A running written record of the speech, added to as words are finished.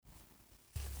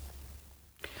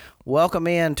welcome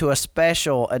in to a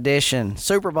special edition,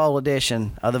 Super Bowl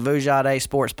edition of the Vujade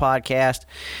Sports Podcast.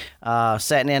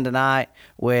 Setting in tonight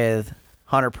with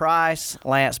Hunter Price,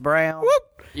 Lance Brown.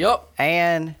 Whoop. Yep.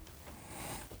 And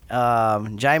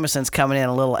Jameson's coming in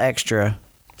a little extra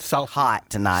hot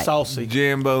tonight. Saucy.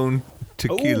 Jambone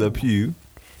Tequila Pew.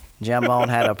 Jambone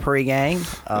had a pregame.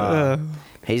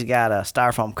 He's got a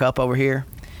styrofoam cup over here,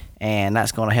 and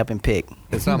that's going to help him pick.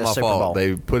 It's not the my Super fault. Bowl.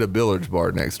 They put a billiards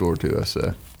bar next door to us.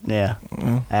 So. Yeah,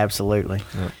 absolutely.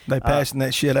 They passing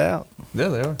that shit out. Yeah,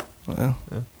 they are. Well,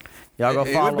 Y'all go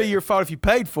it follow. would be your fault if you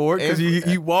paid for it because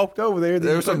you walked over there.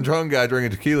 There was some drunk guy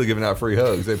drinking tequila giving out free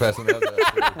hugs. They passing out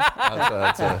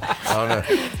outside. So, I don't know.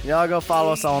 Y'all go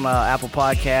follow us on Apple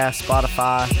Podcasts,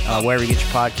 Spotify, wherever you get your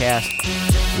podcast.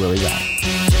 We'll be back.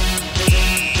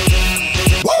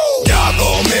 Woo! Y'all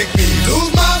gon' make me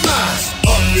lose my mind.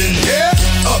 Up in here,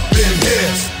 up in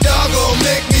here. Y'all gon'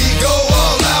 make me go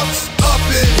all out. Up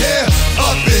in here,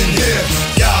 up in here.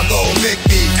 Y'all gon' make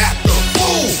me act a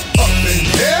fool. Up in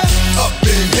here, up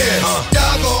in here.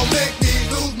 Y'all gon' make me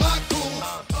lose my cool.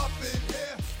 Up in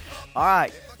here. All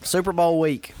right, Super Bowl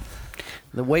week.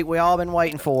 The week we all been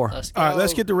waiting for. All right,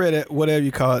 let's get the red, whatever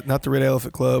you call it, not the Red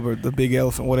Elephant Club or the Big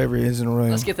Elephant, whatever it is in the room.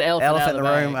 Let's get the elephant out in of the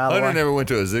room. bag. Out of the Hunter way. never went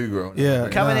to a zoo growing up. Yeah.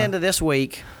 Coming into this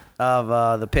week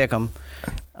of the Pick'em.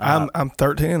 I'm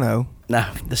 13-0.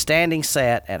 Now the standing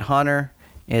set at Hunter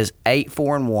is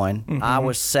 8-4-1. Mm-hmm. I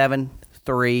was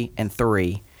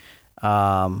 7-3-3.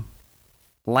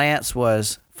 Lance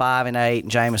was 5-8.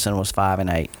 Jameson was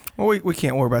 5-8. Well, we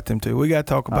can't worry about them two. We got to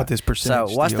talk about this percentage.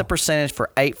 So what's deal. the percentage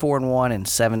for 8-4-1 and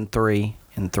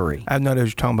 7-3-3? I have no idea what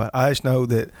you're talking about. I just know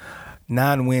that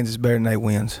 9 wins is better than 8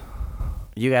 wins.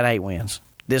 You got 8 wins.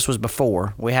 This was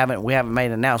before. We haven't made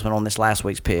an announcement on this last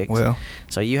week's picks. Well,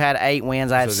 so you had 8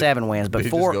 wins. I had 7 wins. Did he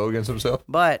just Before, go against himself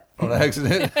but on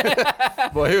accident?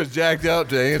 Boy, he was jacked up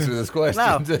to answer this question,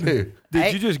 No. too.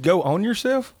 did you just go on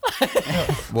yourself?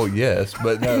 Well, yes,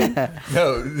 but no,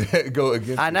 go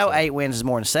against I know yourself. 8 wins is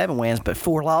more than 7 wins, but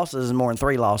 4 losses is more than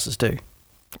 3 losses too.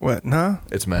 What? No.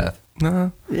 It's math.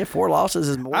 No. Yeah, 4 losses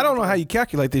is more. I don't than know how three. you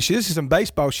calculate this shit. This is some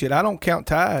baseball shit. I don't count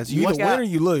ties. You What's either win got- or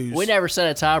you lose. We never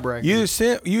set a tiebreaker.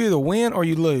 You either win or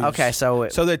you lose. Okay, so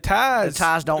the ties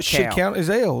don't should count. count as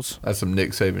L's. That's some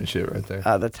Nick Saban shit right there.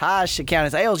 The ties should count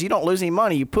as L's. You don't lose any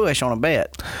money. You push on a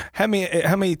bet. How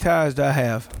many ties do I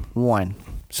have? 1.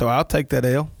 So I'll take that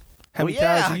L. How many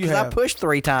ties do you 'cause have? I pushed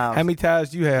 3 times. How many ties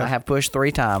do you have? I have pushed 3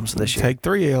 times this year. Take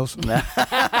 3 L's.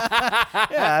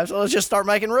 Yeah, so let's just start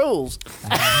making rules.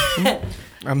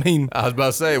 I mean, I was about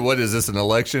to say, what is this, an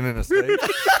election in a state?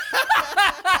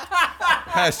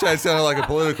 Hashtag sounded like a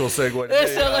political segue.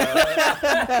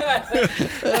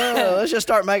 Let's just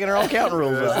start making our own counting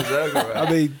rules. That's exactly right.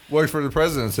 I mean, Works for the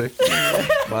presidency.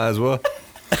 Might as well.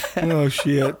 oh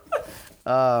shit.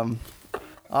 All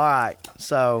right,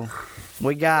 so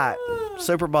we got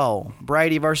Super Bowl: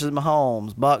 Brady versus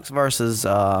Mahomes, Bucks versus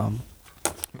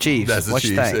Chiefs. That's the What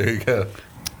you Chiefs. think? There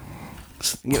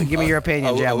you go. Give me your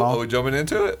opinion, Are Jambo. we jumping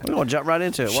into it? We're gonna jump right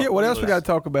into it. Shit, what else we got to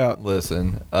talk about?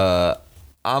 Listen,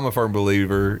 I'm a firm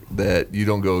believer that you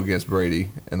don't go against Brady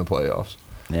in the playoffs.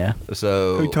 Yeah.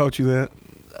 So Who taught you that?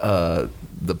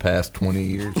 the past 20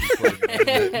 years he's played in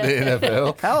the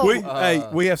NFL. How old? Hey,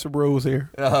 we have some rules here.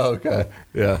 Oh, okay.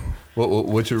 Yeah.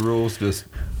 What's your rules? Just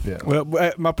yeah. Well,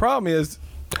 my problem is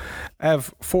I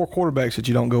have 4 quarterbacks that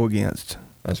you don't go against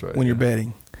That's right. when you're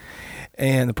betting.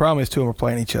 And the problem is 2 of them are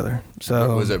playing each other.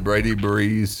 So Was it Brady,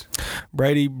 Breeze,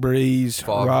 Brady, Breeze,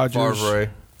 Favre,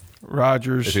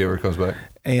 Rodgers, if he ever comes back?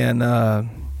 and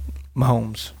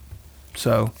Mahomes.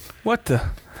 So what the?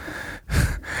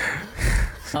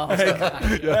 Oh,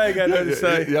 I ain't got nothing to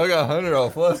say. Y'all got Hunter all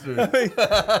flustered. he's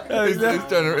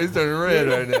turning red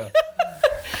right now.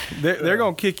 They're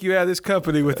gonna kick you out of this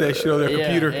company with that shit on their yeah,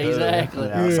 computer. exactly.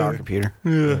 Yeah, it's our computer.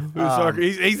 Yeah, soccer.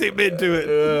 He's admitted to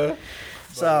it.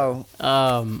 So,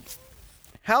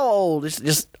 how old?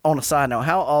 Just on a side note,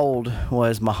 how old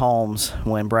was Mahomes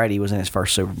when Brady was in his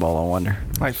first Super Bowl? I wonder.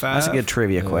 Like 5. That's a good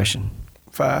trivia question.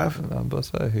 5. I'm about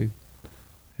to say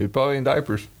he's probably in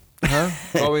diapers. Huh?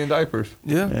 Probably in diapers.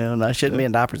 Yeah. Yeah, no, I shouldn't be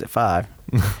in diapers at 5.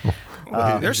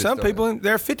 There's some people in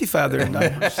there are 55 that are in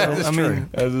diapers. So, I mean,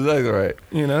 That's exactly right.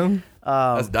 you know.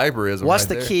 That's diaperism. What's right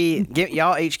the there. key?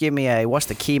 Y'all each give me what's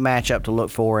the key matchup to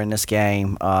look for in this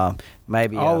game?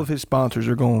 Maybe All of his sponsors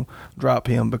are going to drop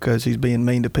him because he's being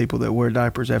mean to people that wear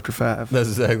diapers after 5. That's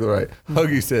exactly right.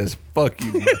 Huggy says, "Fuck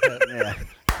you." yeah.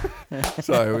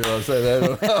 Sorry, we don't say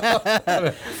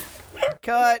that.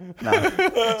 Cut. No.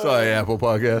 Sorry, Apple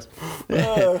Podcast.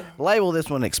 Label this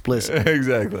one explicit.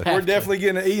 Exactly. We're definitely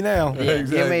getting an E now.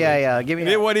 Give me a give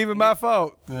me It wasn't even my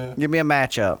fault. give me a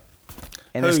matchup.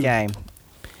 in this Who? game.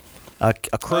 A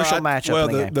crucial matchup Well,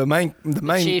 in the game. the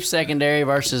main Chiefs secondary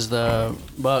versus the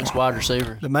Bucks wide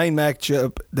receiver. The main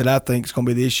matchup that I think is going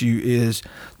to be the issue is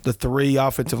the 3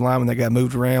 offensive linemen that got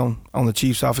moved around on the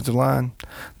Chiefs' offensive line.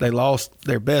 They lost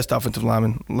their best offensive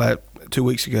lineman 2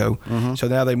 weeks ago. So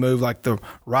now they moved like the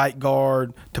right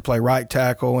guard to play right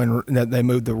tackle, and they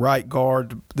moved the right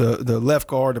guard, the left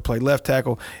guard to play left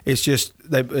tackle. It's just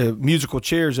they musical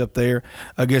chairs up there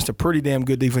against a pretty damn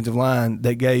good defensive line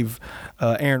that gave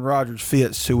Aaron Rodgers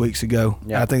fits 2 weeks ago.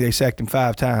 Yeah. I think they sacked him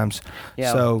 5 times.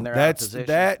 Yeah, So they're out of that's position.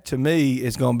 that to me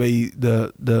is going to be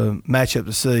the matchup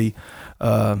to see.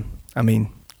 I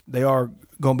mean, they are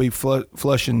going to be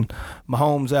flushing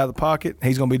Mahomes out of the pocket.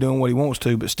 He's going to be doing what he wants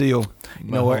to, but still,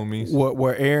 you know Mahomies.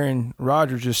 where Aaron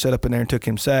Rodgers just set up in there and took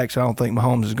him sacks, I don't think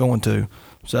Mahomes is going to.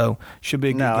 So should be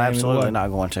a good No, game. absolutely either way. not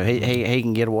going to. He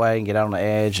can get away and get out on the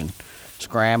edge and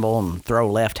scramble and throw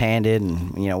left-handed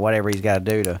and whatever he's got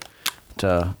to do to.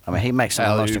 I mean, he makes some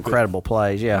of the most Alley-oop it. incredible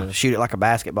plays. Yeah, shoot it like a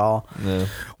basketball. Yeah.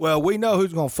 Well, we know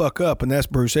who's going to fuck up, and that's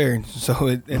Bruce Arians.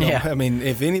 So, Yeah. I mean,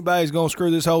 if anybody's going to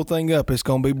screw this whole thing up, it's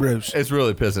going to be Bruce. It's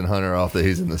really pissing Hunter off that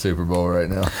he's in the Super Bowl right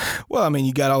now. Well, I mean,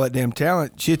 you got all that damn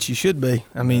talent. Shit, you should be.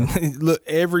 I mean, look,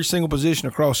 every single position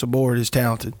across the board is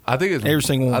talented. I think it's Every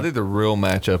single one. I think the real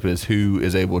matchup is who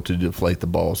is able to deflate the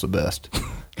balls the best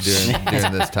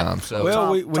during this time. So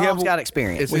Well, Tom's we have got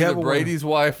experience. it's we have either a Brady's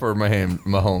wife or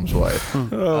Mahomes' wife. Oh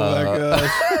my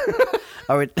gosh!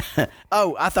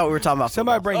 I thought we were talking about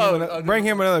Somebody bring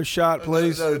him another shot,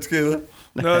 please. No, it's good.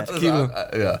 No, it's tequila.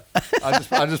 Yeah,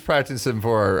 I just practiced him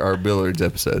for our billiards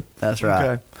episode. That's right.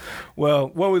 Okay. Well,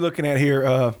 what are we looking at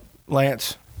here,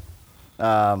 Lance?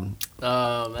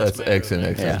 That's me. X and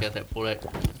X. Yeah. Yeah. Got that pulled up.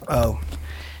 Oh,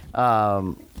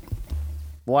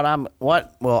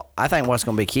 I think what's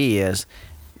going to be key is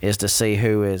to see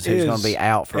who's going to be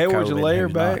out for Edwards COVID. and and Lair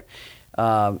who's not.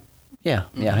 back? Yeah,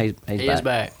 he's He is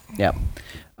back. Yep.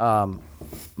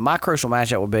 My crucial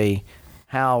matchup would be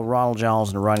how Ronald Jones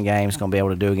in the run game is going to be able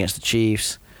to do against the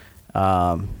Chiefs.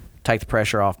 Take the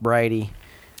pressure off Brady,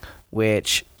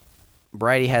 which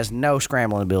Brady has no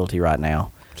scrambling ability right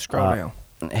now. Scroll down.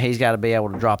 He's got to be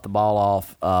able to drop the ball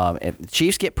off. If the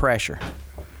Chiefs get pressure,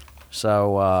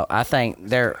 so I think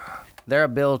their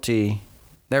ability,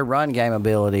 their run game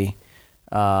ability,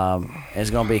 is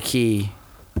going to be key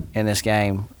in this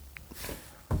game.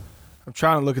 I'm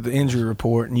trying to look at the injury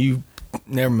report, and you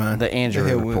never mind. The injury The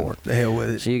hell with report. it. The hell with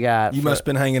it. So you got You must have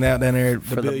been hanging out down there at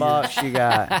for the billiards. Bucks.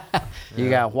 You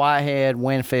got Whitehead,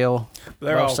 Winfield.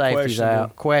 They're both all safeties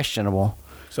out. Questionable.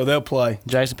 So they'll play.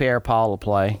 Jason Pierre-Paul will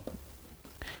play.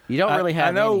 You don't really have.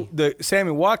 I know any. the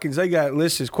Sammy Watkins. They got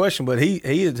listed as question, but he's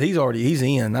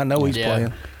in. I know he's Yeah.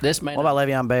 playing. This may What about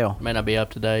Le'Veon Bell? may not be up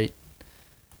to date.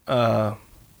 I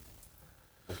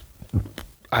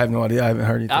have no idea. I haven't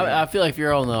heard anything. I feel like if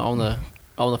you're on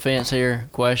the fence here,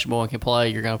 questionable and can play,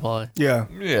 you're gonna play. yeah.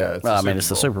 Yeah, Well, I mean, it's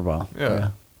the Super Bowl. Yeah.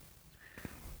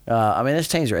 I mean, these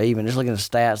teams are even. Just looking at the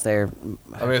stats there.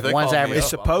 I mean, if they One's call me average.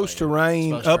 It's up, supposed to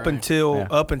rain Supposed to up rain. until Yeah.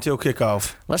 up until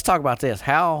kickoff. Let's talk about this.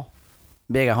 How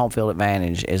big a home field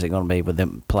advantage is it going to be with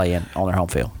them playing on their home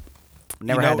field?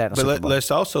 Never had that in a but Super Bowl.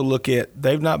 let's also look at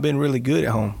they've not been really good at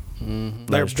home.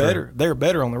 They're That's true. better. They're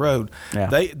better on the road. Yeah.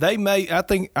 They may. I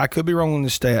think I could be wrong on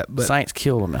this stat, but Saints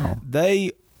killed them at home.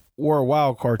 they were a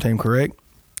wild card team, correct?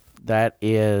 That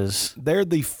is They're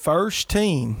the first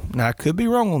team. Now I could be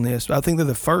wrong on this, but I think they're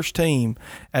the first team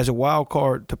as a wild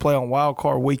card to play on wild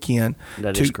card weekend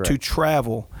That is correct. to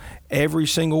travel every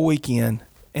single weekend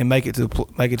and make it to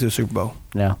the Super Bowl.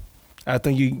 no. I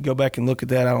think you can go back and look at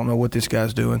that. I don't know what this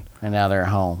guy's doing. And now they're at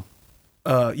home.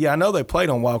 Yeah, I know they played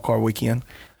on wild card weekend.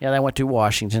 Yeah, they went to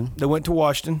Washington. They went to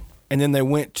Washington, and then they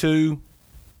went to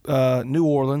New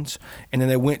Orleans, and then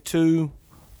they went to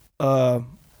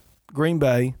Green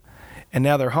Bay, and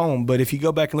now they're home. But if you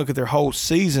go back and look at their whole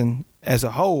season as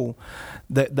a whole,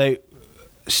 that they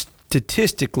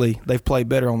statistically they've played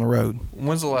better on the road.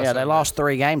 When's the last? Yeah, time they lost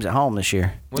 3 games at home this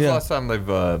year. When's the last time they've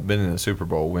been in the Super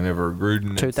Bowl? Whenever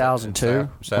Gruden. and 2002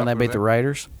 Stafford when they beat the there?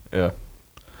 Raiders. Yeah.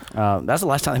 That's the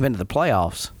last time they've been to the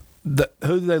playoffs.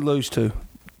 Who did they lose to?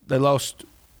 They lost.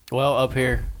 Well, up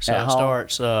here, so At it home.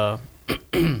 starts.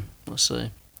 Let's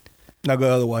see. Now go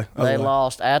the other way. They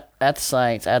lost at the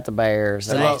Saints, at the Bears.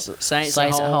 They Saints- lost- Saints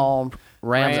Saints at at home,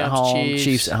 Rams at Rams, home, Chiefs.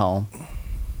 Chiefs at home.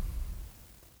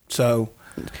 So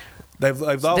they've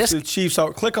lost This- to the Chiefs.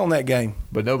 Click on that game.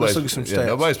 But nobody's Let's look at some stats.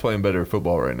 nobody's playing better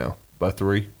football right now by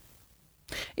 3.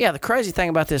 Yeah, the crazy thing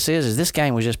about this is this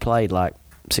game was just played like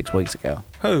 6 weeks ago.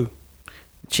 Who?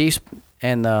 Chiefs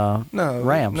and No.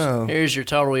 Rams. No. Here's your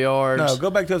total yards. No. Go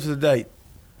back up to the date.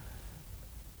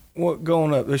 What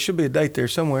going up? There should be a date there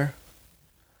somewhere.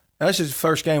 That's his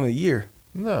first game of the year.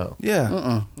 No.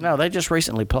 Yeah. No, they just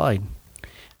recently played.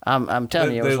 I'm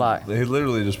telling you, it was like, They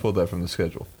literally just pulled that from the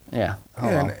schedule. yeah.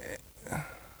 Hold Yeah, on.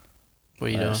 What are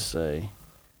you doing? Let's see.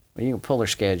 Well, you can pull their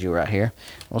schedule right here.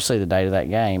 We'll see the date of that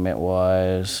game. It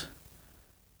was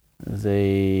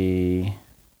the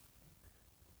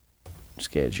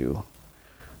schedule.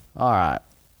 All right.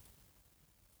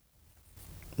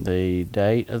 The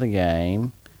date of the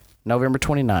game, November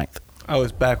 29th. Oh,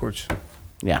 it's backwards.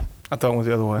 Yeah. I thought it was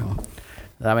the other way.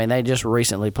 I mean, they just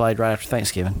recently played right after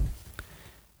Thanksgiving.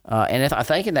 And I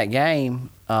think in that game,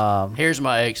 Here's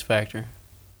my X factor.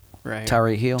 Right here.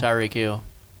 Tyreek Hill. Tyreek Hill.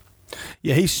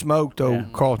 Yeah, he smoked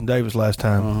old Carlton Davis last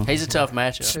time. He's a tough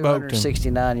matchup. Smoked him.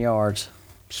 269 yards.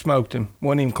 Smoked him.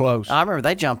 Wasn't even close. I remember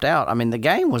they jumped out. I mean, the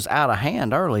game was out of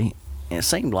hand early, it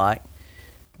seemed like.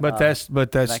 But that's They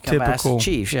come past the typical.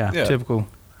 Chiefs, yeah. Yeah. Typical.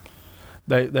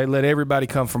 They let everybody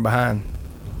come from behind.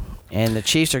 And the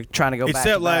Chiefs are trying to go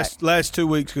Except back. last 2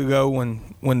 weeks ago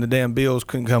when the damn Bills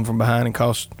couldn't come from behind and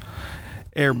cost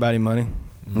everybody money.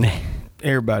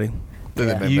 Everybody. Then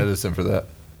Yeah. they made medicine for that.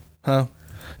 Huh?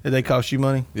 Did they cost you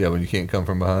money? Yeah, when you can't come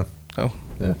from behind. Oh.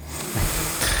 Yeah.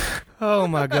 Oh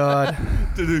my God.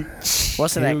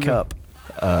 What's in Here we that go.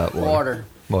 cup? Water.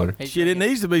 Water. Shit, it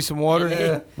needs to be some water.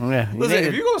 Yeah. Yeah. you Listen, need if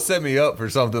to- you're gonna set me up for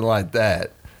something like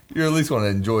that, you're at least gonna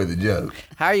enjoy the joke.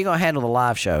 How are you going to handle the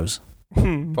live shows?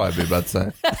 Probably be about the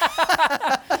same.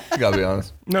 You gotta be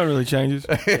honest. No, it really changes.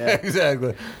 Yeah,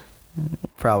 exactly.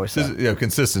 Probably so. Just,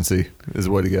 consistency is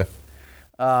the way to go.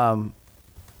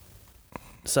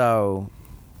 So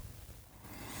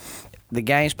the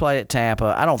game's played at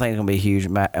Tampa. I don't think it's going to be a huge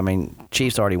I mean,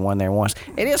 Chiefs already won there once.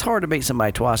 It is hard to beat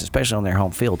somebody twice, especially on their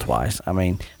home field twice. I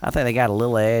mean, I think they got a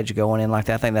little edge going in like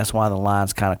that. I think that's why the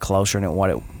line's kind of closer than what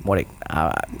it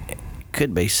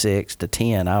could be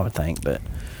 6-10, I would think. But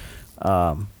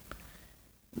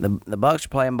the Bucs are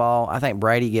playing ball. I think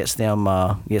Brady gets them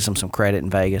some credit in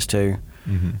Vegas too.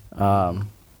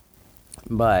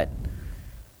 But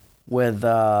with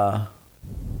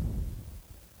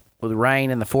rain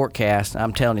in the forecast,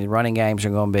 I'm telling you, running games are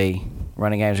going to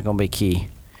be key.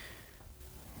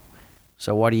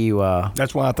 So what do you?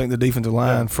 That's why I think the defensive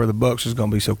line for the Bucs is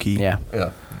going to be so key. Yeah,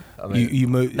 Yeah. I mean, You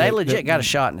move. they legit got a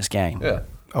shot in this game. yeah.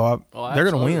 Oh, they're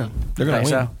going to absolutely. win. They're going Think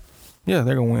to win. so? Yeah,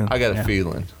 they're going to win. I got a Yeah.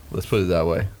 feeling. Let's put it that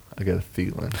way. I got a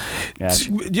feeling.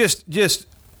 Gotcha. Just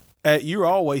you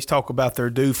always talk about their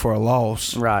due for a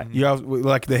loss, Right. You always,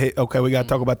 like okay, we got to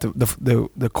talk about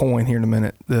the coin here in a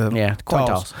minute. The coin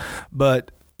toss.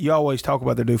 But you always talk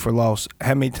about their due for a loss.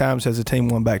 How many times has a team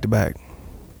won back to back?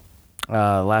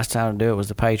 Last time to do it was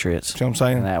the Patriots. See what I'm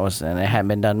saying? and it hadn't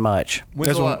been done much.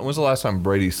 When's the last time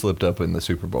Brady slipped up in the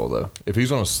Super Bowl, though? If he's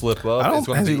going to slip up, it's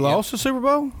going Has to he be lost the Super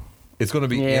Bowl? It's going to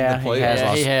be Yeah, in the he has playoffs.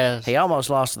 lost. He has. He almost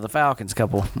lost to the Falcons a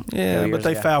couple. Yeah, years but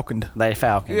they ago. falconed. They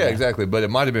Falcons. Yeah, exactly. But it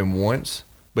might have been once.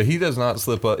 But he does not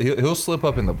slip up. He'll slip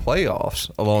up in the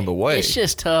playoffs along the way. It's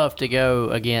just tough to go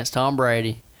against Tom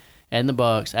Brady and the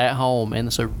Bucs at home in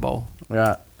the Super Bowl.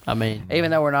 Right. I mean,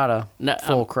 Even though we're not a No,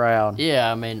 full crowd.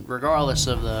 yeah, I mean, regardless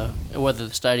of whether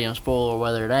the stadium's full or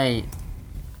whether it ain't,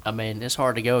 I mean, it's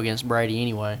hard to go against Brady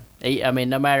anyway. I mean,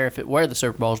 no matter where the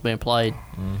Super Bowl's been played,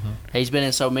 he's been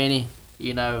in so many.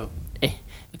 You know, if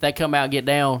they come out and get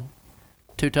down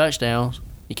 2 touchdowns,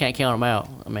 you can't count them out.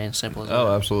 I mean, simple as that.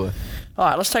 Oh, absolutely. All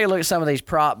right, let's take a look at some of these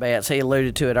prop bets. He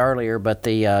alluded to it earlier, but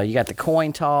you got the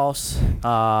coin toss,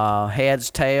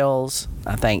 heads, tails.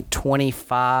 I think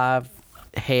 25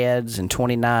 heads and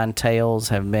 29 tails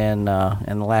have been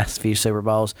in the last few Super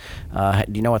Bowls. Do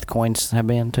you know what the coins have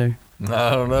been too?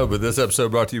 I don't know, but this episode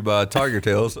brought to you by Tiger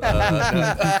Tails. You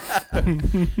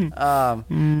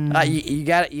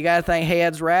got to think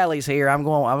heads rallies here. I'm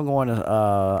going to.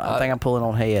 I think I'm pulling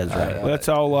on heads right now. Let's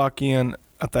all lock in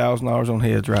 $1,000 on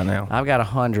heads right now. I've got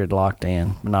 100 locked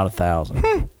in, but not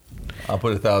 1,000. I'll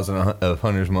put 1,000 of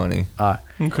Hunter's money All right.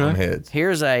 on Okay, heads.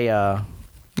 Here's a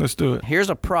let's do it. here's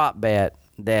a prop bet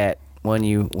that when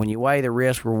you weigh the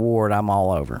risk reward, I'm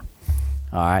all over.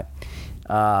 All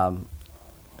right.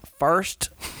 First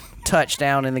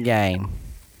touchdown in the game.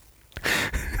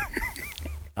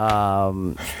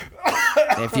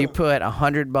 If you put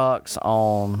 $100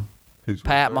 on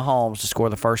Pat Mahomes to score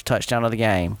the first touchdown of the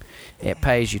game, it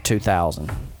pays you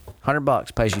 $2,000.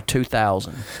 $100 pays you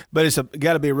 $2,000. But it's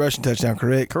got to be a rushing touchdown,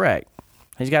 correct? Correct.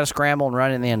 He's got to scramble and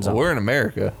run in the end Well, zone. we're in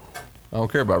America. I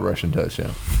don't care about rushing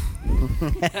touchdown.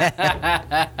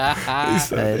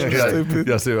 Stupid.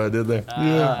 Y'all see what I did there?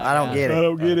 I don't get I it.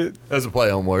 don't get it. That's a play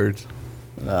on words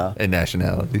and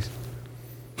nationalities.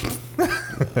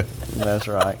 That's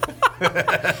right.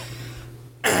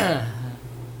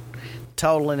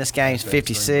 Total in this game is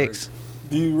 56.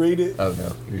 Do you read it? Oh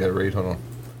no, you gotta read. Hold on.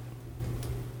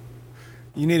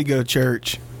 You need to go to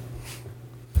church.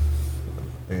 I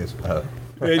think it's,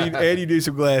 And you do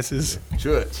some glasses.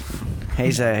 should. He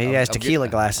has tequila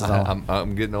glasses on.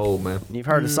 I'm getting old, man. You've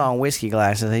heard the song "Whiskey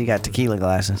Glasses." He got tequila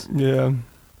glasses. Yeah. And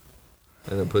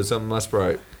then put something in my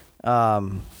Sprite.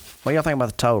 What y'all think about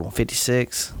the total?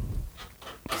 56.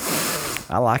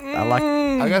 I like.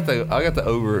 I got the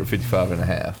over at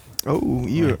 55.5. Oh,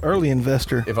 you're an early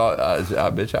investor. If I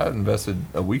bet you I invested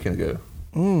a weekend ago.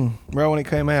 Right when it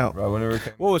came out. Right whenever it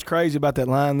came. What was crazy about that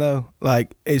line, though?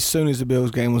 Like, as soon as the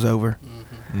Bills game was over,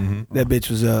 that bitch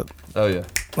was up Oh yeah.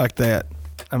 like that.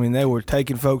 I mean, they were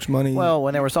taking folks' money. Well,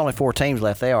 when there was only 4 teams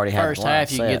left, they already had First the line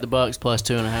half, you can set get the Bucks plus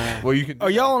 2.5. Well, you can. are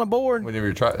y'all on a board? Whenever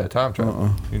you're time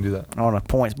travel, you can do that. on a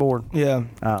points board. Yeah.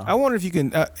 Oh. I wonder if you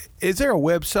can. Is there a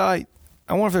website?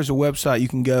 I wonder if there's a website you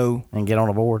can go And get on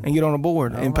a board. and get on a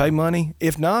board and pay money.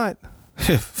 If not,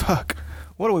 fuck.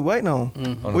 What are we waiting on?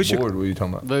 On We the should- board, what are you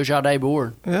talking about? Vujade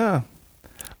board. Yeah.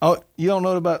 Oh, you don't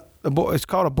know about the board? It's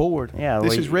called a board. Yeah,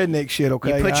 This well, is redneck shit.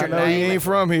 Okay. put I your know you name- ain't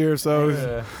from here,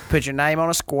 so Put your name on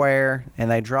a square,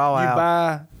 and they draw you out.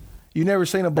 buy. You never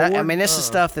seen a board? I mean, this is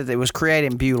stuff that was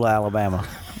created in Beulah, Alabama.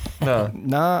 No.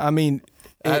 Nah. I mean,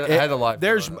 I had a life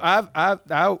There's growing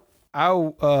I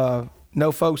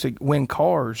know folks that win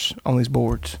cars on these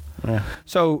boards. Yeah.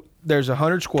 So there's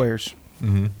 100 squares,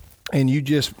 and you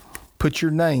just put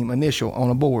your name initial on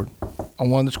a board on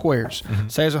one of the squares.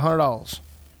 Say it's $100.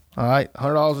 All right,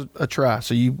 $100 a try.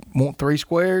 So you want 3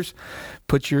 squares,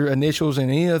 put your initials in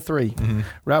any of the 3.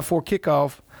 Right before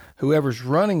kickoff, whoever's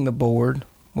running the board,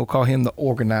 we'll call him the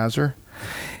organizer.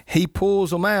 He pulls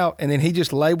them out, and then he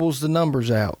just labels the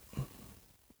numbers out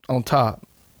on top.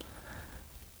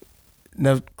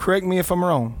 Now, correct me if I'm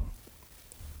wrong.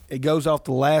 It goes off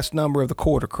the last number of the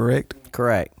quarter, correct?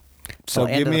 Correct. So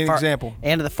end give of me the an example.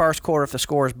 End of the first quarter, if the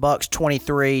score is Bucks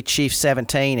 23, Chiefs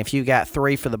 17. If you got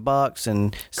 3 for the Bucks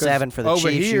and 7 for the over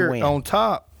Chiefs, here you win. on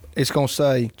top, it's going to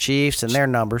say, Chiefs and their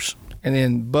numbers. and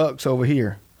then Bucks over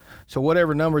here. So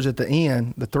whatever numbers at the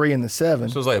end, the 3 and the 7.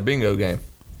 So it's like a bingo game,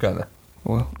 kind of.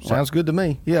 Well, sounds good to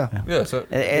me. Yeah. Yeah. So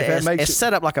It's makes it-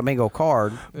 set up like a bingo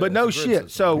card. But no it's a grid shit.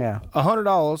 system. So Yeah.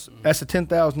 $100, that's a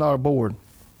 $10,000 board.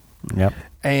 Yep.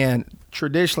 And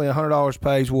traditionally, $100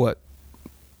 pays what?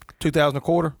 2,000 a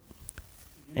quarter?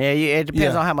 Yeah, it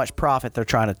depends Yeah. on how much profit they're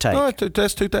trying to take. No,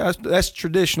 that's 2,000. That's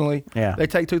traditionally. Yeah. They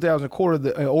take 2,000 a quarter.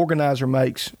 The organizer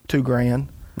makes $2,000,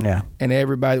 Yeah. and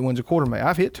everybody that wins a quarter make.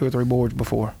 I've hit 2 or 3 boards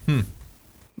before.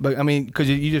 But I mean, because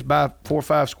you just buy 4 or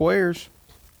 5 squares.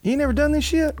 You ain't never done this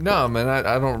shit. no, man,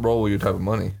 I don't roll with your type of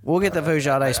money. We'll get the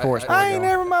Vujade Sports. I ain't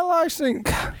never in my life seen.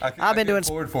 I've been doing.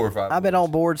 Afford 4 or 5. I've been on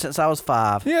board since I was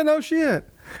 5. Yeah, no shit.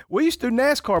 We used to do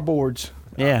NASCAR boards.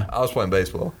 Yeah. I was playing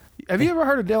baseball. Have you ever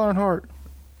heard of Dale Earnhardt?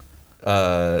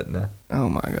 No, Oh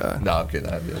my God. no, I'm kidding.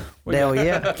 I did. Dale,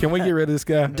 yeah. Can we get rid of this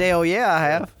guy? Dale, yeah, I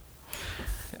have.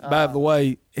 By the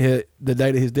way, the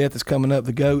date of his death is coming up,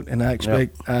 the GOAT, and I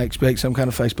expect some kind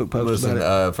of Facebook post Listen,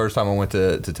 about it. first time I went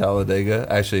to Talladega.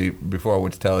 Actually, before I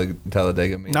went to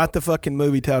Talladega, Not the fucking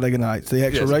movie Talladega Nights, the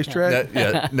actual racetrack.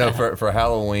 No, for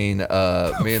Halloween, me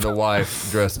and the wife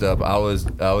dressed up. I was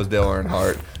Dale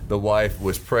Earnhardt. The wife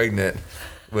was pregnant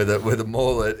with a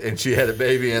mullet, and she had a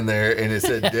baby in there, and it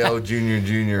said Dale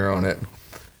Jr. on it.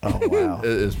 Oh wow.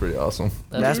 It was pretty awesome.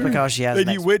 That's because she has.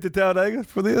 And you went to Talladega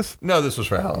for this? No, this was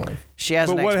for Halloween. She has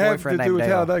But an what had to ex-boyfriend do named with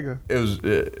Dale. Talladega?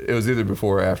 It was either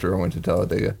before or after I went to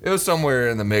Talladega. It was somewhere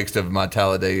in the mix of my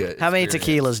Talladega. How many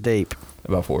experience. tequilas deep?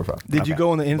 About 4 or 5. Did you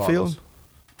go in the infield?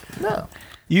 No.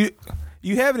 You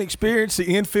haven't experienced the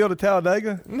infield of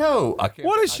Talladega? No, I can't.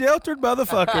 What a sheltered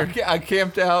motherfucker. I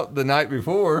camped out the night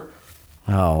before,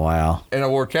 Oh wow. and I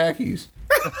wore khakis.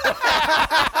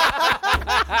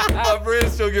 My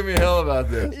friends still give me hell about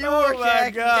this. You wore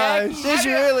gosh. Did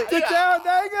you really? To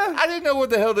Talladega? I didn't know what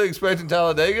the hell to expect in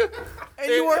Talladega. And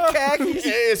you wore khakis?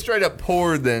 It straight up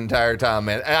poured the entire time,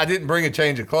 man. And I didn't bring a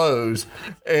change of clothes,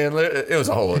 and it was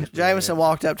a whole. Jameson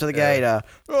walked up to the gate.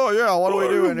 Oh yeah, what are we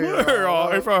doing here?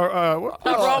 If I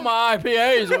brought my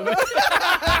IPAs with me.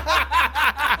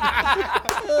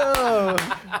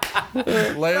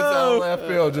 Lance out of left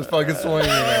field, just fucking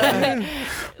swinging.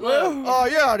 Oh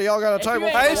yeah, do y'all got a table?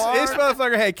 Hey, this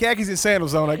motherfucker had khakis and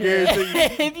sandals on, I guarantee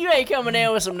you. If you ain't coming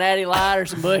in with some natty light or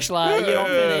some bush light, you don't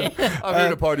fit in. I'm here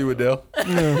to party with Dale.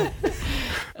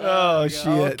 Oh,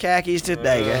 shit. Khakis to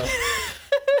Dega.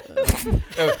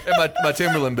 And my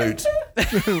Timberland boots.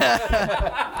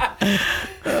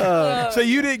 So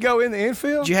you didn't go in the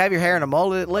infield? Did you have your hair in a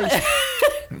mullet at least?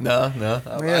 No.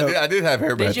 I did have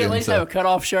hair back Did you at then, least so- have a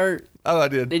cutoff shirt? Oh, I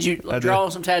did. Did you I draw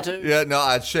did. some tattoos? Yeah, no,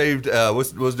 I shaved.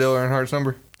 What's Dale Earnhardt's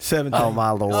number? 17. Oh my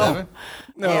lord. 7.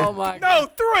 Oh my God. No,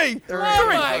 3. Oh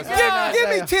my God. Give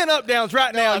me 10 up downs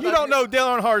right now. You don't know Dale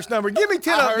Earnhardt's number. Give me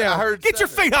 10 I up heard- downs. I heard Get your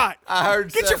 7. feet hot. I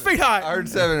heard. Get your 7. feet hot. I heard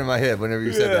 7 in my head whenever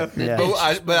you said that.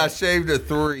 Yeah. But I shaved a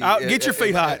 3. Get your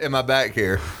feet hot. in my back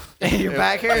hair. Your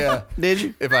back hair? Yeah. Did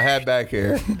you? If I had back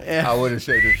hair, I would have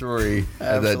shaved a 3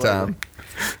 at that time.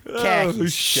 Khakis. Oh,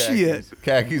 shit.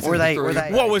 Khakis. Were and a they- 3. were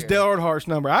they- What was Dale Earnhardt's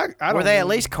number? I don't Were they at know.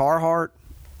 least Carhartt?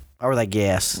 Or were they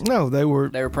Guess? No, they were.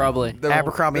 They were probably They were-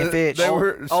 Abercrombie and Fitch? They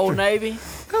were Old Navy.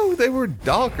 No, they were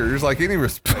Dockers, like any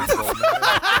respectable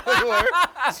man. They were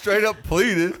straight up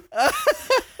pleated,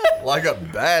 like a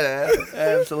badass.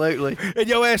 Absolutely. And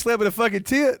your ass slept in a fucking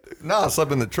tent. No, I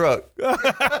slept in the truck.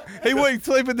 He wouldn't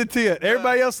sleep in the tent.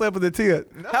 Everybody else slept in the tent.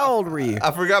 How old were you? I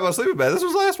forgot my sleeping bag. This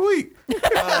was last week.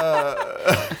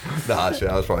 Nah, shit,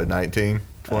 I was probably 19,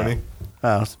 20.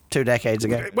 Oh, 2 decades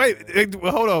ago. Wait,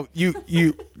 well, hold on.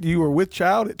 You were with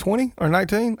child at 20 or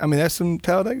 19? I mean, that's some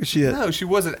Talladega shit. No, she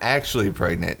wasn't actually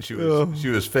pregnant. She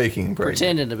was faking pregnant.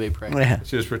 Pretending to be pregnant. Yeah.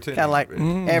 She was pretending. Kind of like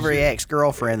every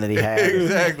ex-girlfriend that he had.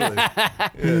 Exactly.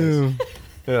 Yes.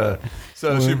 Yeah.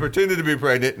 So she pretended to be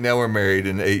pregnant. Now we're married,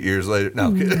 and 8 years later. No,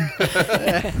 I'm kidding.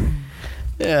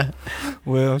 Yeah.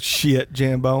 Well, shit,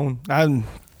 Jambone.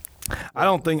 I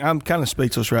don't think I'm kind of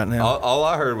speechless right now. all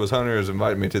I heard was Hunter is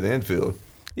inviting me to the infield.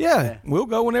 Yeah, we'll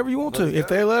go whenever you want to. Let's If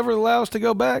go. they'll ever allow us to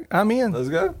go back, I'm in. Let's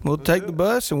go. We'll take the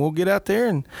bus and we'll get out there.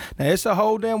 And now it's a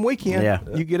whole damn weekend. Yeah.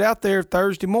 You get out there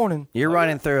Thursday morning You're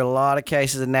running through a lot of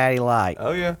cases of Natty Light.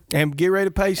 Oh yeah. and get ready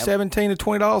to pay $17 to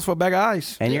 $20 for a bag of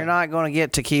ice. And you're not going to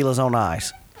get tequilas on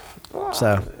ice.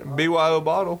 So, BYO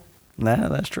bottle. no,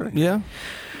 that's true. Yeah.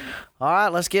 All right,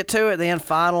 let's get to it then.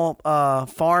 Final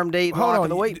farm deep Hold lock on. of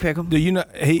the week, Pick'em. Do you know?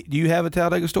 Do you have a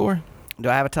Talladega story? Do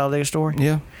I have a Talladega story?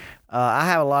 Yeah. I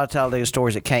have a lot of Talladega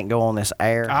stories that can't go on this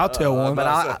air. I'll tell one. but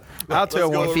I'll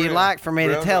tell one. if you'd like for me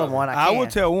to tell one, I I can. will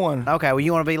tell one. Okay, well,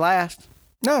 you want to be last?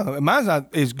 No, mine's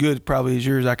not as good probably as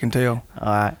yours. I can tell. All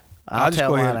right. I'll just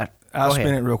tell go mine. ahead. I'll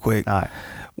spin it real quick. All right.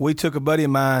 We took a buddy of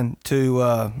mine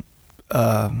to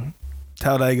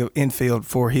Talladega infield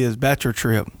for his bachelor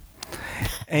trip,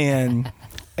 and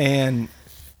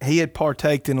he had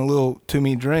partaked in a little too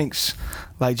many drinks,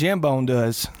 like Jambone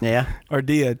does Yeah. or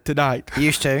did tonight.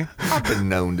 Used to. I've been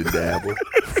known to dabble.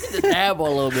 To dabble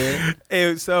a little bit.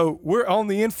 And so we're on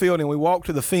the infield and we walk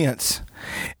to the fence,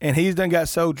 and he's done got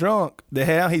so drunk that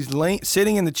now he's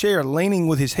sitting in the chair, leaning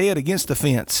with his head against the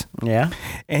fence. Yeah.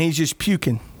 And he's just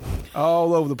puking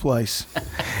all over the place.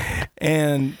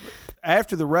 And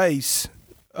after the race,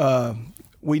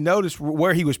 we noticed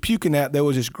where he was puking at, there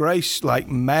was this gray like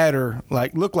matter,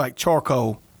 like looked like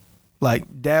charcoal, like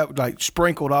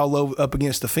sprinkled all over up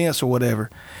against the fence or whatever.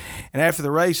 And after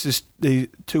the race, the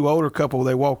two older couple,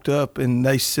 they walked up and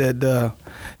they said, you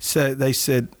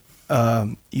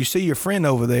see your friend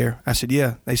over there? I said,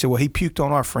 yeah. They said, well, he puked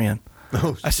on our friend.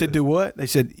 Oh, I said, do what? They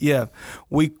said, yeah.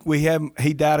 We have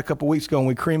he died a couple weeks ago and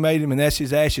we cremated him, and that's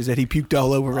his ashes that he puked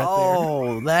all over right there.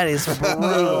 Oh, that is brutal.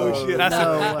 Oh, shit.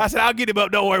 I said, I'll get him up.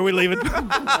 Don't worry, we're leaving.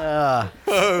 That's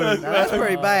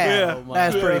pretty bad. Yeah.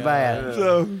 That's pretty bad.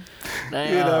 So,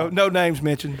 Damn. no names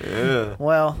mentioned. Yeah.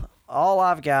 Well, all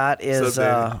I've got is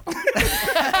Danny?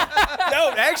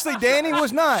 No, actually, Danny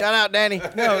was not. shout out, Danny.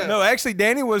 No, actually,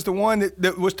 Danny was the one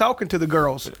that was talking to the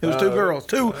girls. It was two girls,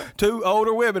 two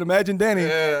older women. Imagine Danny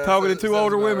Yeah, talking to that two sounds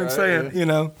older about women right, saying,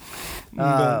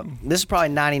 This is probably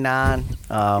 99.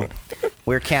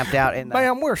 We're camped out in the,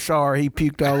 ma'am, we're sorry he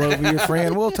puked all over your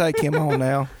friend. We'll take him home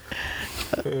now.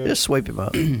 just sweep him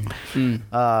up.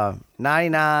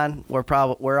 99.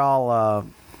 We're all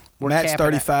we're Matt's camping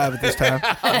 35 at this time.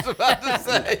 I was about to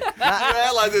say. You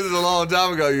act like this is a long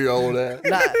time ago, you old ass.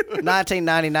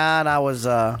 1999. I was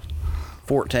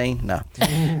 14. No.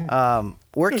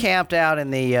 We're camped out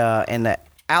in the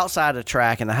outside of the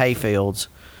track in the hayfields.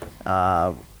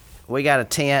 We got a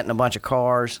tent and a bunch of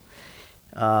cars.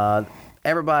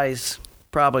 Everybody's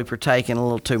probably partaking a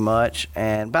little too much,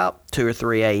 and about 2 or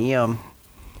 3 a.m.,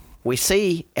 we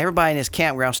see everybody in this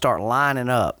campground start lining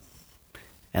up.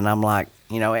 And I'm like,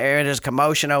 there's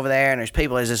commotion over there, and there's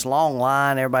people, there's this long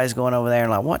line, everybody's going over there,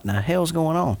 and like, what in the hell's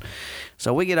going on?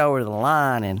 So we get over to the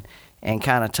line and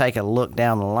kind of take a look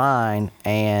down the line,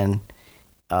 and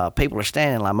people are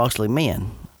standing like mostly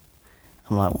men.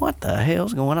 I'm like, what the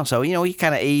hell's going on? So, you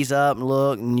kind of ease up and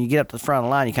look, and you get up to the front of the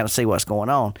line, you kind of see what's going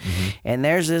on. Mm-hmm. And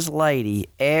there's this lady,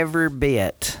 every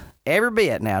bit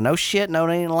now, no shit, no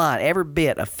any line, every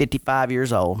bit of 55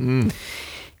 years old.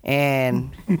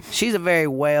 And she's a very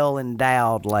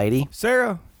well-endowed lady.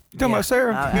 Sarah, You talking about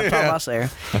Sarah? I'm talking about Sarah.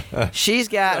 She's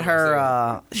got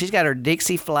her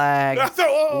Dixie flag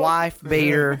wife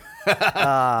beater. You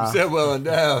said well and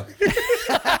down.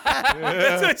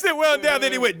 I said, well, down.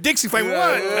 Then he went Dixie flag.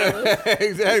 What?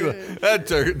 Exactly. That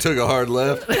took a hard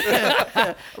left.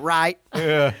 Right.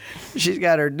 Yeah. She's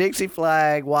got her Dixie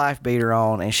flag wife beater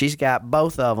on, and she's got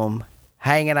both of them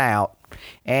hanging out.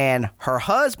 And her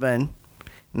husband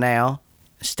now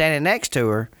standing next to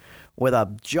her with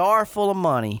a jar full of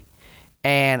money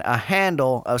and a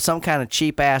handle of some kind of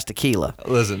cheap ass tequila.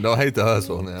 Listen, don't hate the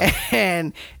hustle now.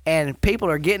 And people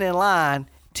are getting in line,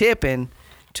 tipping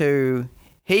to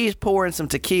he's pouring some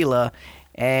tequila,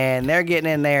 and they're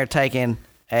getting in there taking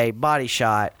a body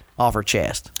shot off her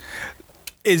chest.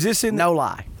 Is this in? No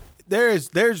lie.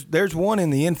 There's one in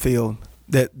the infield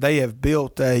that they have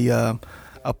built a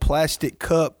plastic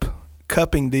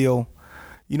cupping deal.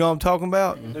 You know what I'm talking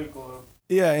about?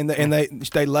 Yeah, and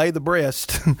they lay the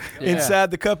breast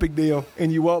inside the cupping deal,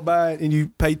 and you walk by and you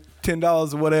pay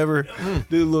 $10 or whatever,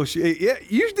 do a little shit. Yeah,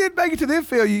 you did make it to the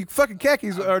infield. You fucking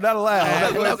khakis are not allowed.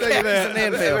 That's what I'm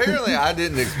saying. Apparently, I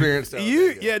didn't experience that.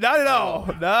 Not at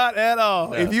all. Not at all.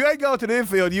 No. If you ain't going to the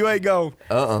infield, you ain't going.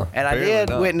 And I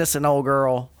did witness an old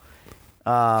girl,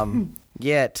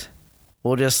 yet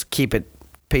we'll just keep it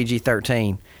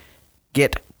PG-13,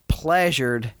 get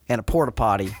pleasured in a porta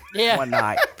potty one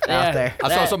night out there. I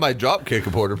saw somebody drop kick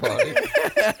a porta potty.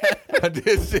 I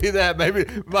did see that. Maybe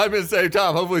it might have been the same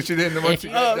time. Hopefully she didn't know what she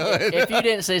got done. If you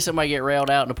didn't see somebody get railed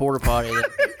out in a porta potty, then,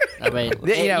 I mean,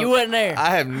 you wasn't there.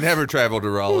 I have never traveled to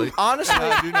Raleigh. Honestly,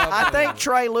 I think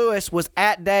Trey Lewis was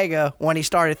at Dega when he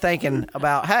started thinking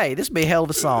about, hey, this would be a hell of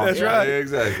a song. That's right. Yeah,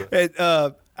 exactly.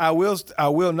 And, I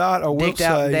will not or will Dicked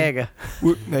out in say.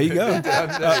 Dega. There you go.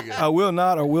 I will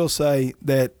not or will say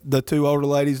that the two older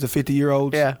ladies, the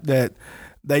 50-year-olds, that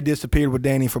they disappeared with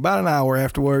Danny for about an hour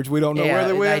afterwards. We don't know where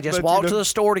they went. They just walked to the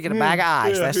store to get a bag of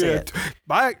ice. That's it.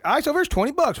 Buy ice over here's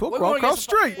 $20. We'll walk across the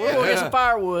street. We're going to get some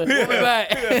firewood. We'll be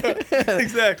back.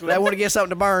 Exactly. They want to get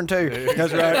something to burn, too.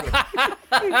 That's right.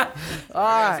 All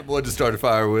right. Some wood to start a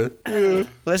fire with.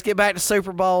 Let's get back to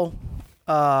Super Bowl.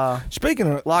 Speaking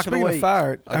of week.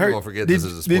 fire, I heard, won't forget this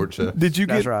is a sports show. Did you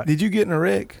get in a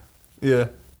wreck? Yeah.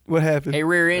 What happened? He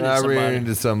rear-ended I somebody.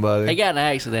 rear-ended somebody. He got in an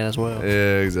accident as well.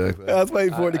 Yeah, exactly. I was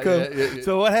waiting for it to come. Yeah.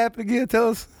 So what happened again?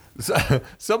 Tell us.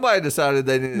 Somebody decided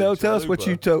they didn't. No, tell us what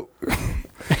you told.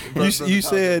 You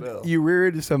said you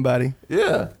rear-ended somebody.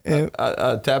 Yeah. And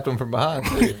I tapped him from behind.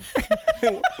 Too.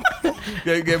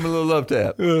 Gave him a little love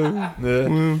tap.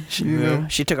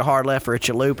 She took a hard left for a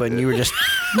chalupa, and you were just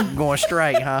going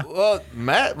straight, huh? Well,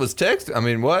 Matt was texting. I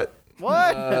mean, what?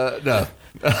 What? No.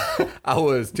 I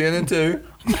was 10 and 2.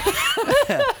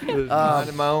 Just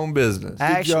minding my own business.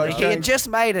 Actually, he had just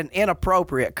made an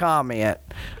inappropriate comment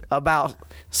about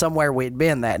somewhere we'd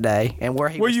been that day and where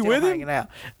he Were was you still with him? hing out.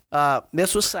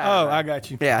 This was Saturday. Oh, I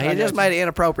got you. Yeah, he just made an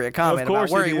inappropriate comment about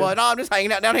where he was. No, I'm just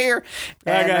hanging out down here.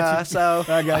 I got you. So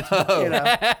I got you. you know,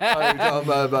 Oh, you're talking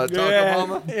about Taco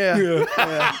Mama?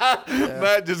 yeah.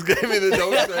 Matt just gave me the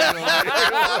dope thing.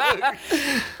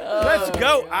 Let's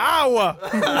go, Iowa.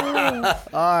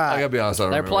 I gotta be honest. I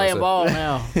don't They're remember playing what I ball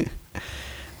now.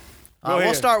 We'll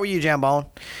ahead. start with you, Jambone.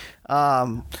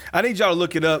 I need y'all to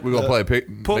look it up. said. We're gonna play a pick.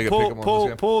 Make a pick 'em on this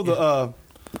game. Pull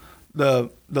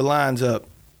the lines up.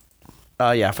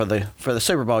 Yeah, for the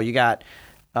Super Bowl, you got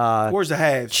Where's the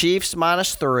halves? Chiefs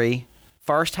 -3.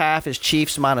 First half is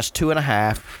Chiefs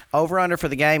 -2.5. Over under for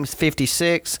the game is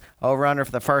 56. Over under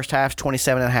for the first half is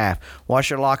 27.5. What's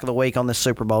your lock of the week on this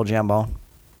Super Bowl, Jambone?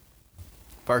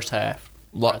 First half.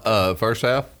 First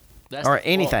half. Or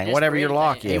anything, just whatever for your anything.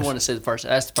 lock He is. wanted to see the first.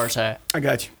 That's the first half. I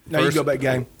got you. Now First- you go back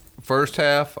game. First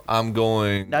half. I'm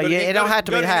going. No, Go to- it don't have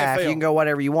to go be to half. NFL. You can go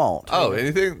whatever you want. Oh,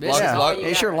 anything? Yeah,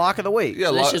 it's your lock of the week. Yeah,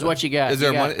 This is what you got. Is there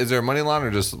You got- money? Is there a money line or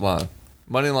just line?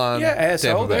 Money line. Yeah,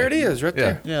 asshole. Tampa Bay. There it is, right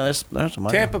there. Yeah, that's the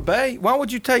money. Tampa Bay. Why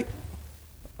would you take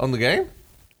On the game.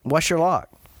 What's your lock?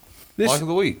 this Lock of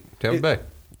the week. Tampa Bay.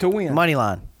 to win? Money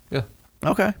line. Yeah.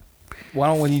 Okay. Why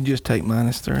don't you just take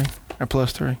 -3 or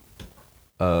 +3?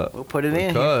 We'll put it in here.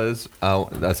 Because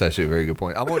that's actually a very good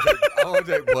point. I want to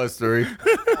take +3.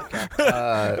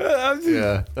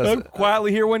 Yeah. I'm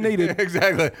quietly here when needed.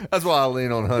 Exactly. That's why I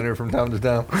lean on Hunter from time to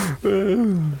time.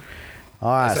 All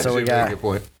right, That's so we actually a very got good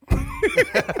point.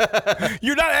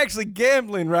 You're not actually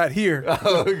gambling right here.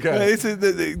 Oh, okay.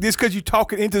 This because you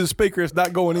talking into the speaker, it's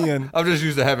not going in. I'm just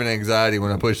used to having anxiety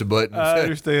when I push the button. I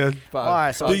understand. all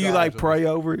right. So Do you like pray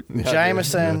over it?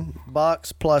 Jameson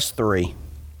Bucks +3.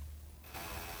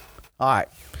 All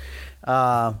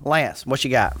right, Lance, what you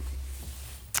got?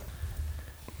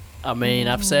 I mean,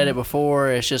 I've said it before.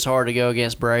 It's just hard to go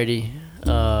against Brady,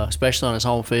 especially on his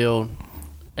home field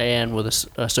and with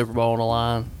a Super Bowl on the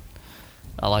line.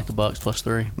 I like the Bucks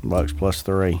 +3. Bucks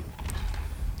 +3.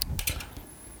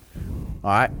 All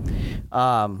right.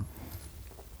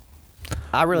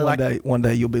 I really One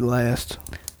day you'll be last.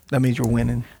 That means you're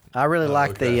winning. I really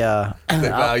like okay. the. They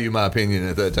value my opinion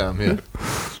at that time. Yeah.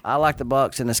 I like the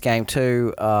Bucks in this game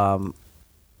too. But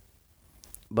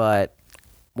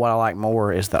what I like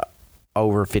more is the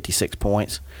over 56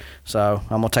 points. So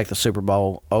I'm gonna take the Super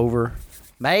Bowl over.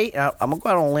 I'm gonna go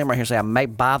out on a limb right here and say I may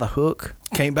buy the hook.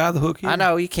 Can't buy the hook here? I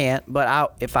know you can't,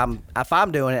 but if I'm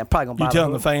doing it, I'm probably gonna buy. You the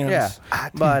telling hook. the fans? Yeah,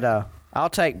 but I'll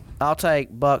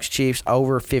take Bucks Chiefs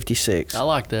over 56. I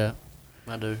like that.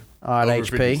 I do. All right,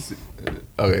 Over HP. 50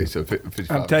 okay, so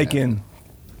 55. I'm taking.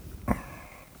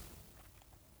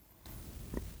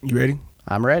 You ready?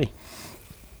 I'm ready.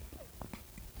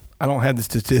 I don't have the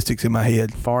statistics in my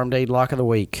head. Farm Deed Lock of the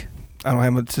Week. I don't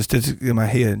have the statistics in my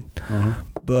head.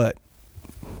 But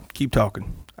keep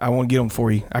talking. I want to get them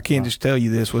for you. I can't just tell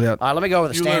you this without. All right, let me go over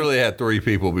the You standings. literally had 3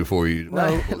 people before you.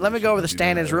 Let me go over the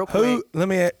standings real quick. Who? Let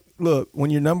me look.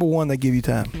 When you're number one, they give you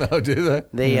time. No, do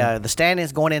that. The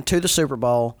standings going into the Super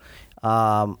Bowl.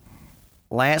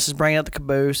 Lance is bringing up the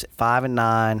caboose at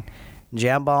 5-9.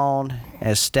 Jambone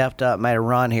has stepped up, made a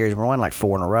run here. He's won like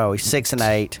 4 in a row. He's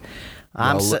 6-8.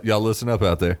 Y'all listen up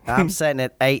out there. I'm sitting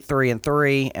at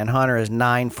 8-3-3, and Hunter is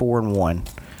 9-4-1.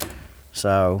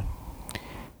 So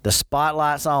the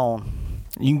spotlight's on.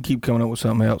 You can keep coming up with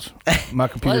something else. My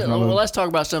computer's not loading. Let's talk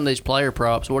about some of these player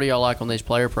props. What do y'all like on these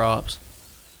player props?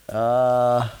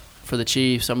 For the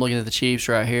Chiefs, I'm looking at the Chiefs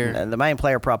right here. And the main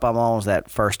player prop I'm on is that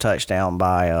first touchdown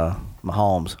by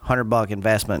Mahomes. $100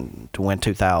 investment to win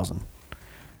 2,000.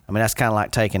 I mean, that's kind of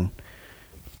like taking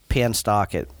pen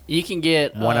stock at You can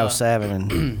get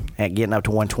 107 and getting up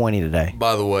to 120 today.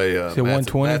 By the way, it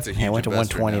 120? Matt's a huge And went to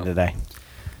investor 120 now. today.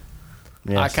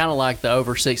 Yes. I kind of like the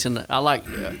over 6 and I like.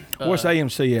 What's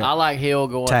AMC at? I like Hill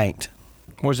going. Tanked.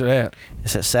 Where's it at?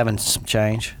 It's at 7 some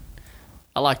change.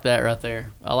 I like that right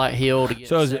there. I like Hill to get.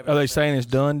 So are 7. they saying it's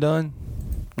done?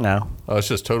 No, Oh, it's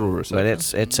just total reception. but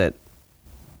it's at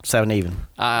 7 even.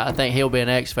 I think he'll be an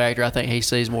X factor. I think he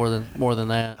sees more than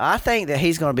that. I think that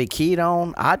he's going to be keyed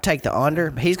on. I'd take the under.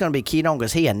 He's going to be keyed on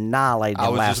because he annihilated them I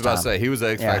was last just about time. to say he was the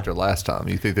X Factor last time.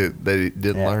 You think that they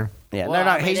didn't learn? Yeah, Well, they're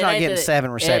not. I mean, He's it not ain't getting that-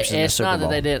 7 receptions in the It's Super not Bowl.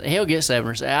 that they did. He'll get 7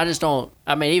 receptions. I just don't.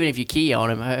 I mean, even if you key on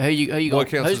him, who you What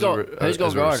going? counts Who's as going? Who's going as to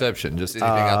a guard? reception? Just anything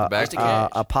out the Just a back?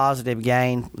 catch. A positive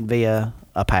gain via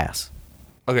a pass.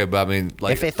 Okay, but I mean,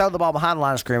 like, If they throw the ball behind the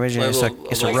line of scrimmage, Like it's a a little-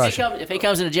 it's a like- rush. If he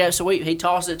comes in a jet sweep, he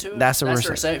tosses it to him. That's a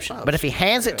reception. But if he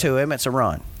hands it to him, it's a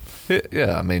run.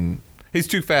 yeah, I mean, he's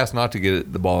too fast not to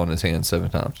get the ball in his hands 7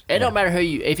 times. It don't matter who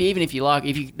you. If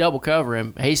you double cover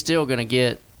him, he's still going to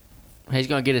get. He's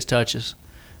going to get his touches.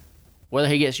 Whether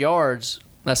he gets yards,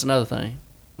 that's another thing.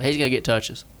 But he's going to get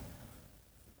touches.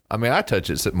 I mean, I touch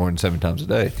it more than 7 times a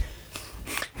day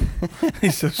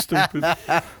He's so stupid.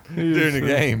 during the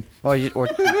game. Or He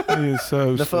is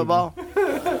so the stupid. football.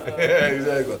 Yeah,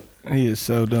 exactly. He is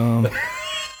so dumb.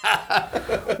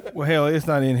 Well, hell, it's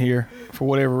not in here. For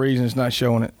whatever reason, it's not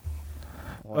showing it.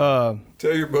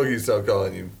 Tell your boogie to stop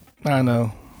calling you. I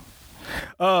know.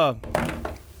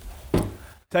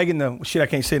 Taking the shit, I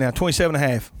can't say now.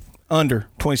 27.5. Under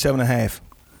 27.5.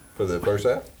 For the first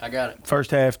half? I got it.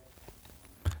 First half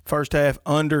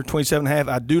under 27.5.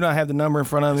 I do not have the number in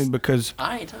front of me because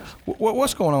I ain't touched.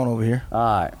 what's going on over here?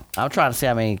 All right, I'm trying to see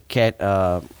how many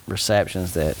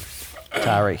receptions that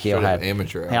Tyreek Hill Sort of had.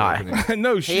 amateur. Yeah,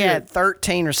 No he shit. had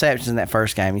 13 receptions in that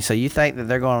first game. So you think that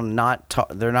they're going to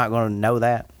they're not going to know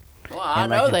that? Well, I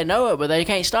And know make they know it, but they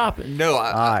can't stop it. No,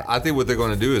 right. I think what they're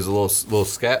going to do is a little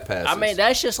scat passes. I mean,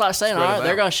 that's just like saying, Spread all right, them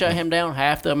they're out. going to shut him down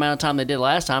half the amount of time they did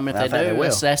last time. If I they think they do,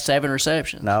 will. that's 7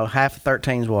 receptions. No, half of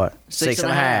 13 is what?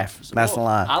 6.5. That's the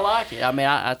line. I like it. I mean,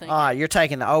 I think. All right, you're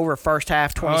taking the over first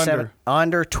half 27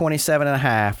 under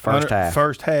 27.5 first half.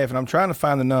 First half, and I'm trying to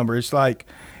find the number. It's like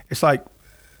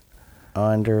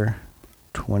Under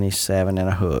 27 and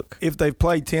a hook. if they've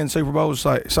played 10 Super Bowls,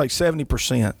 it's like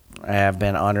 70% I have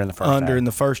been under in the first half. under in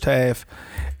the first half.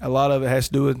 A lot of it has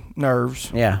to do with nerves.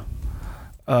 Yeah.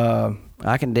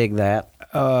 I can dig that.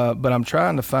 But I'm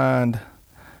trying to find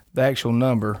the actual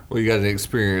number. Well, you got an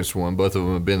experienced one. Both of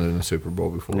them have been in the Super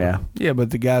Bowl before. Yeah. Yeah, but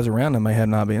the guys around them may have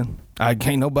not been. I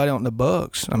can't nobody on the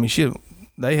Bucks. I mean, shit,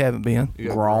 they haven't been. You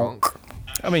got Gronk.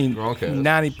 I mean, Gronk has.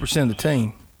 90% of the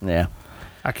team. Yeah.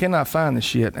 I cannot find this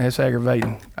shit. That's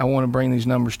aggravating. I want to bring these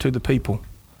numbers to the people.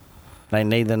 They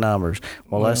need the numbers.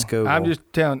 Well, let's go. I'm just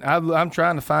telling. I'm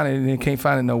trying to find it and I can't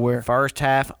find it nowhere. First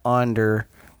half under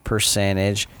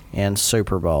percentage in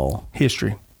Super Bowl?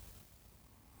 History.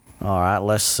 All right,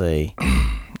 let's see.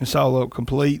 It's all up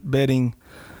complete betting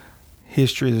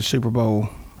history of the Super Bowl.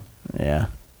 Yeah.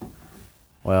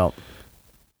 Well,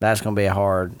 that's going to be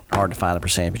hard to find a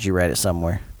percentage, but you read it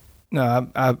somewhere. No,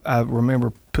 I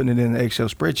remember putting it in the Excel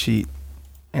spreadsheet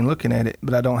and looking at it,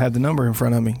 but I don't have the number in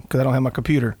front of me because I don't have my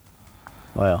computer.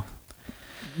 Well.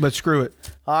 But screw it.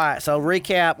 All right, so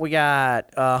recap, we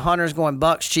got Hunter's going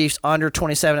Bucks Chiefs under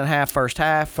 27.5 first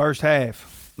half. First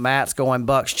half. Matt's going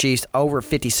Bucks Chiefs over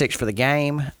 56 for the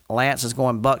game. Lance is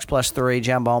going Bucks +3.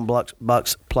 Jambone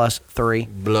Bucks +3.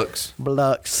 Blux.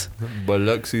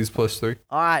 Biluxies +3.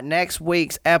 All right, next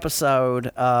week's episode,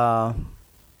 we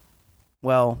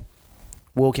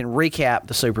can recap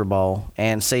the Super Bowl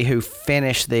and see who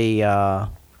finished the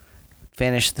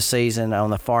season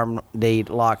on the Farm Deed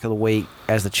Lock of the Week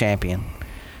as the champion.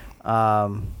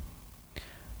 Follow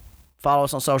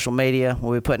us on social media.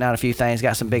 We'll be putting out a few things.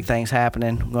 Got some big things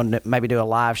happening. We're going to maybe do a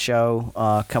live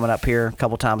show coming up here a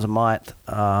couple times a month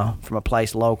from a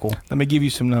place local. Let me give you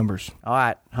some numbers. All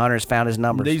right, Hunter's found his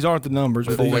numbers. These aren't the numbers.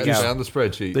 But But you these, found the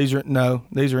spreadsheet.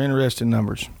 these are interesting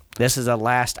numbers. This is a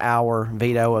last hour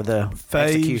veto of the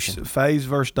execution. Faves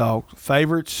versus Dogs.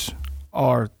 Favorites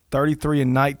are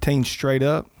 33-19 straight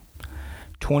up,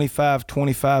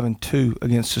 25-25-2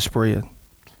 against the spread.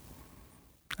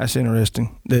 That's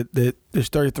interesting. That there's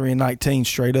 33-19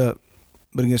 straight up,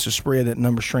 but against the spread, that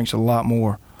number shrinks a lot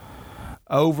more.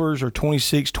 Overs are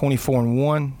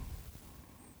 26-24-1.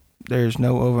 There's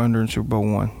no over/under in Super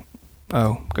Bowl I.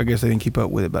 Oh, I guess they didn't keep up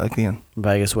with it back then.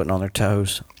 Vegas wasn't on their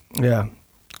toes. Yeah.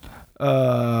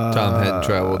 Tom hadn't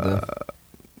traveled then.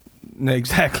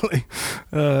 Exactly.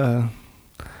 Trying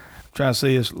to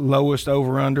see his lowest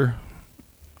over/under.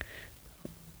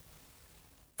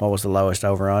 What was the lowest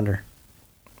over/under?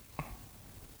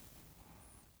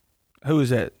 Who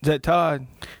is that? Is that Todd?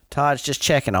 Todd's just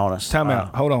checking on us. Time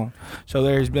out. Hold on. So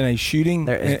there's been a shooting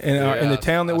in the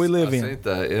town that we live in. I seen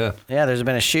that, yeah. Yeah, there's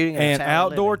been a shooting. In And the town we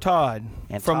live Outdoor in. Todd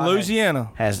And from Todd Louisiana.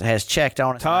 has checked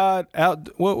on us. Todd,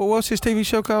 what's his TV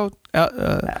show called?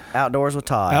 Outdoors with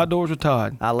Todd. Outdoors with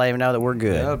Todd. I'll let him know that we're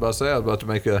good. Yeah, I was about to say, I was about to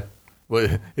make a.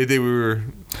 What, he think we were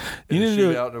You in a need to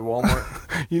do it. shootout at Walmart?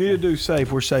 You need to do safe.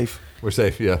 We're safe. We're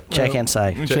safe, yeah. Check in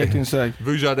safe. We checked in safe.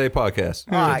 Vujade podcast.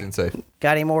 All right. And safe.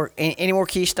 Got any more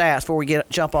key stats before we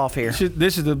jump off here?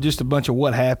 This is just a bunch of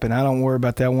what happened. I don't worry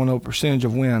about that one. Percentage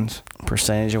of wins.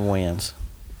 Percentage of wins.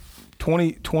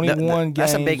 21 games.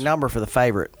 That's a big number for the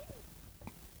favorite.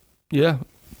 Yeah.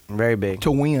 Very big.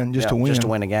 To win, just to win. Just to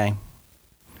win a game.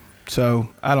 So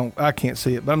I can't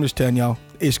see it, but I'm just telling y'all,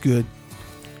 it's good.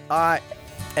 All right.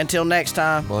 Until next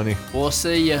time. Money. We'll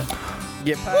see ya.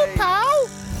 Get paid.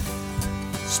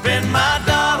 Spend my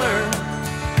dollar,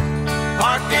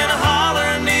 park in a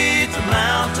holler, neath the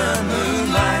mountain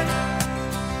moonlight.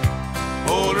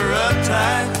 Hold her up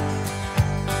tight,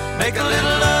 make a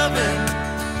little loving,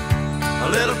 a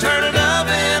little turning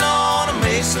oven on a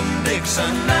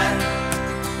Mason-Dixon night.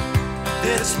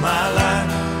 It's my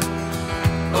life,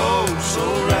 oh so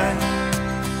right.